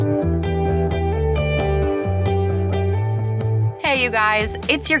Hey, you guys,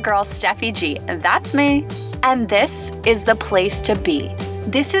 it's your girl, Steffi G. That's me. And this is the place to be.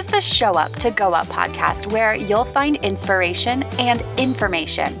 This is the Show Up to Go Up podcast where you'll find inspiration and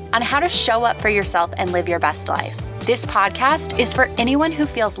information on how to show up for yourself and live your best life. This podcast is for anyone who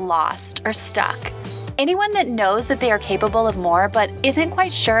feels lost or stuck. Anyone that knows that they are capable of more but isn't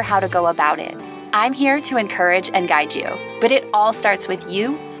quite sure how to go about it. I'm here to encourage and guide you, but it all starts with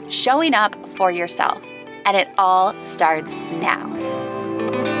you showing up for yourself. And it all starts now.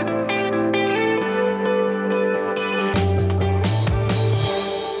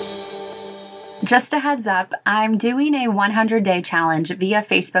 Just a heads up, I'm doing a 100-day challenge via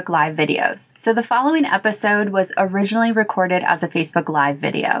Facebook Live videos. So the following episode was originally recorded as a Facebook Live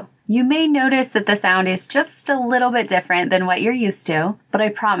video. You may notice that the sound is just a little bit different than what you're used to, but I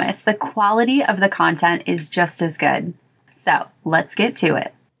promise the quality of the content is just as good. So let's get to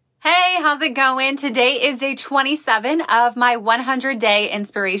it. Hey, how's it going? Today is day 27 of my 100-day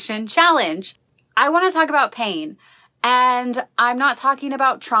inspiration challenge. I want to talk about pain. And I'm not talking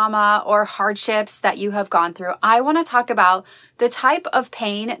about trauma or hardships that you have gone through. I want to talk about the type of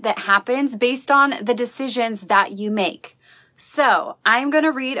pain that happens based on the decisions that you make. So I'm going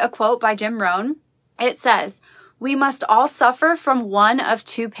to read a quote by Jim Rohn. It says, "We must all suffer from one of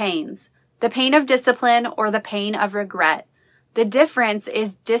two pains, the pain of discipline or the pain of regret. The difference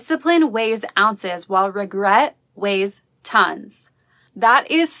is discipline weighs ounces while regret weighs tons."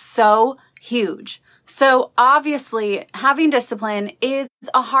 That is so huge. So obviously having discipline is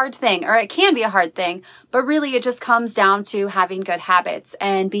a hard thing, or it can be a hard thing, but really it just comes down to having good habits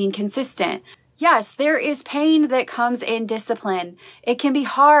and being consistent. Yes, there is pain that comes in discipline. It can be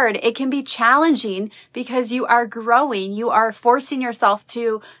hard. It can be challenging because you are growing. You are forcing yourself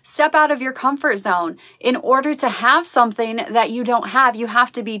to step out of your comfort zone. In order to have something that you don't have, you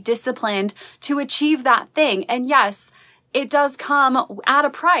have to be disciplined to achieve that thing. And yes, it does come at a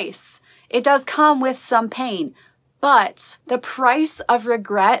price. It does come with some pain. But the price of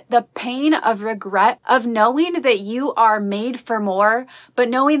regret, the pain of regret, of knowing that you are made for more, but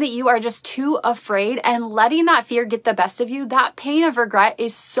knowing that you are just too afraid and letting that fear get the best of you, that pain of regret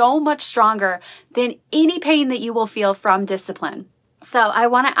is so much stronger than any pain that you will feel from discipline. So I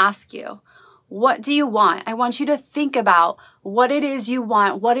want to ask you, what do you want? I want you to think about what it is you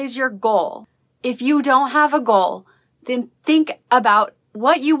want. What is your goal? If you don't have a goal, then think about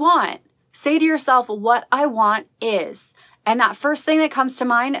what you want. Say to yourself, what I want is. And that first thing that comes to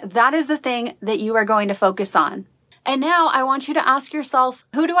mind, that is the thing that you are going to focus on. And now I want you to ask yourself,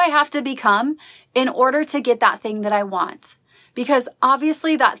 who do I have to become in order to get that thing that I want? Because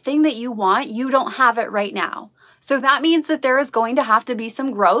obviously that thing that you want, you don't have it right now. So that means that there is going to have to be some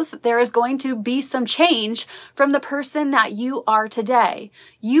growth. There is going to be some change from the person that you are today.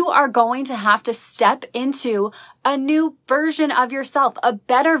 You are going to have to step into a new version of yourself, a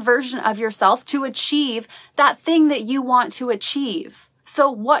better version of yourself to achieve that thing that you want to achieve.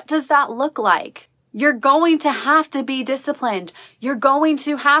 So what does that look like? You're going to have to be disciplined. You're going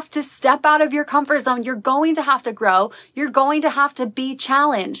to have to step out of your comfort zone. You're going to have to grow. You're going to have to be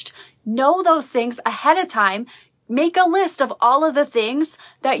challenged. Know those things ahead of time. Make a list of all of the things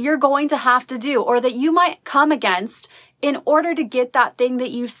that you're going to have to do or that you might come against in order to get that thing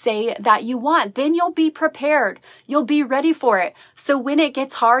that you say that you want. Then you'll be prepared. You'll be ready for it. So when it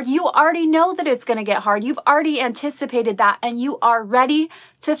gets hard, you already know that it's going to get hard. You've already anticipated that and you are ready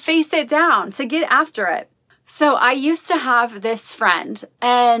to face it down, to get after it. So I used to have this friend,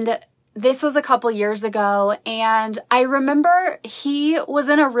 and this was a couple years ago, and I remember he was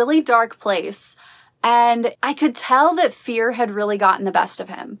in a really dark place. And I could tell that fear had really gotten the best of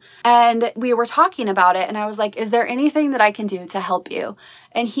him. And we were talking about it, and I was like, is there anything that I can do to help you?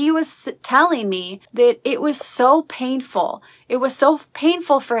 And he was telling me that it was so painful. It was so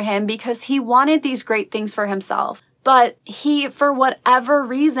painful for him because he wanted these great things for himself. But he, for whatever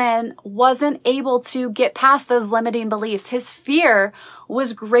reason, wasn't able to get past those limiting beliefs. His fear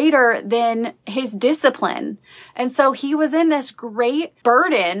was greater than his discipline. And so he was in this great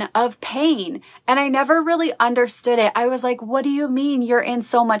burden of pain. And I never really understood it. I was like, what do you mean you're in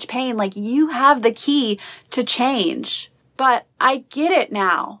so much pain? Like, you have the key to change. But I get it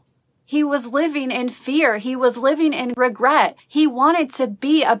now. He was living in fear. He was living in regret. He wanted to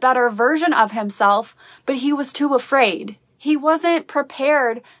be a better version of himself, but he was too afraid. He wasn't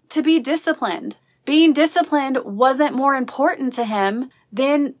prepared to be disciplined. Being disciplined wasn't more important to him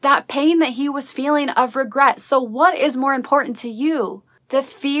than that pain that he was feeling of regret. So what is more important to you? The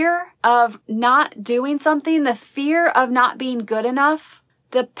fear of not doing something, the fear of not being good enough,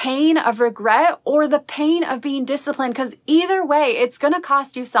 the pain of regret, or the pain of being disciplined? Because either way, it's going to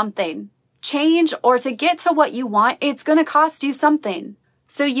cost you something. change or to get to what you want, it's going to cost you something.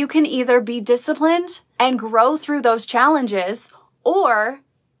 So you can either be disciplined and grow through those challenges, or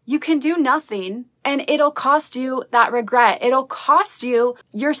you can do nothing and it'll cost you that regret. It'll cost you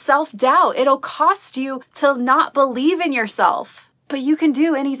your self-doubt. It'll cost you to not believe in yourself. But you can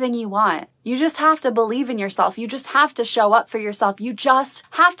do anything you want. You just have to believe in yourself. You just have to show up for yourself. You just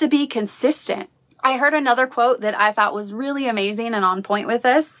have to be consistent. I heard another quote that I thought was really amazing and on point with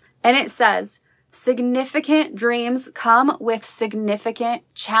this. And it says, significant dreams come with significant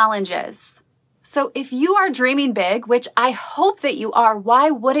challenges. So if you are dreaming big, which I hope that you are,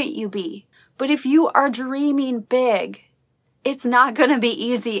 why wouldn't you be? But if you are dreaming big, it's not going to be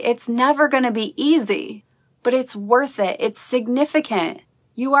easy. It's never going to be easy, but it's worth it. It's significant.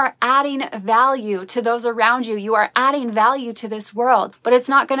 You are adding value to those around you. You are adding value to this world, but it's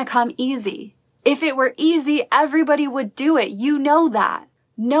not going to come easy. If it were easy, everybody would do it. You know that.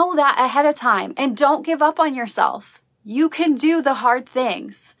 Know that ahead of time and don't give up on yourself. You can do the hard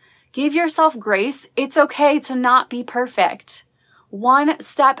things. Give yourself grace. It's okay to not be perfect. One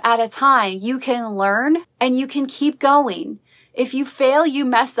step at a time, you can learn and you can keep going. If you fail, you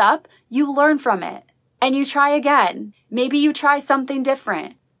mess up, you learn from it and you try again. Maybe you try something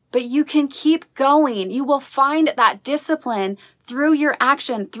different, but you can keep going. You will find that discipline through your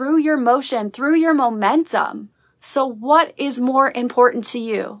action, through your motion, through your momentum. So what is more important to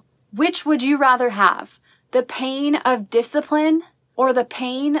you? Which would you rather have? The pain of discipline or the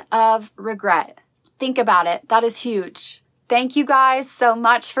pain of regret? Think about it. That is huge. Thank you guys so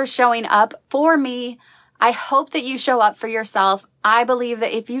much for showing up for me. I hope that you show up for yourself. I believe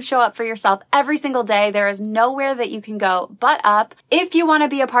that if you show up for yourself every single day, there is nowhere that you can go but up. If you want to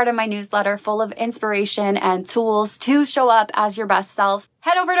be a part of my newsletter full of inspiration and tools to show up as your best self,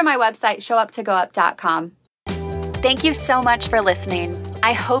 head over to my website, showuptogoup.com. Thank you so much for listening.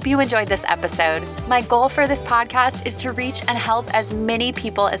 I hope you enjoyed this episode. My goal for this podcast is to reach and help as many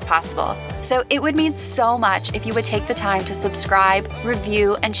people as possible. So it would mean so much if you would take the time to subscribe,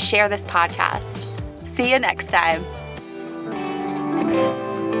 review, and share this podcast. See you next time.